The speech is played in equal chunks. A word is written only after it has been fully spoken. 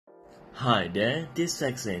Hi there, this is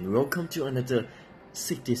Saxon. Welcome to another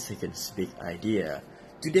 60 seconds big idea.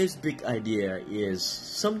 Today's big idea is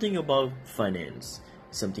something about finance,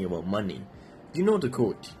 something about money. You know the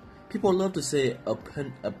quote. People love to say a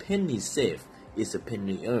penny saved is a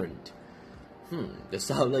penny earned. That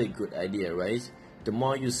sounds like a good idea, right? The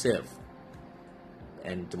more you save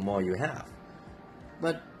and the more you have.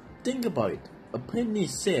 But think about it. A penny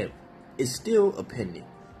saved is still a penny.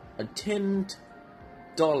 A $10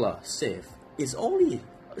 save is only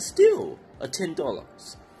still a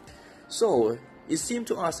 $10. So it seems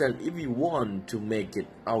to us that if we want to make it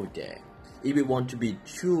out there, if we want to be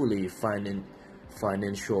truly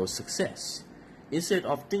financial success, instead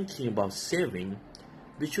of thinking about saving,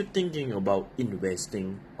 we should thinking about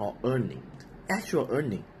investing or earning, actual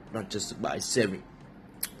earning, not just by saving.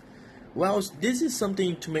 Well, this is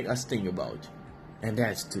something to make us think about, and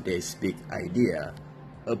that's today's big idea.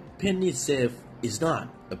 A penny saved is not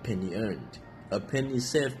a penny earned. A penny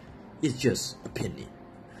saved is just a penny.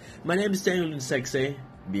 My name is Daniel Saxe.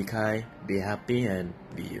 Be kind, be happy, and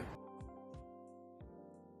be you.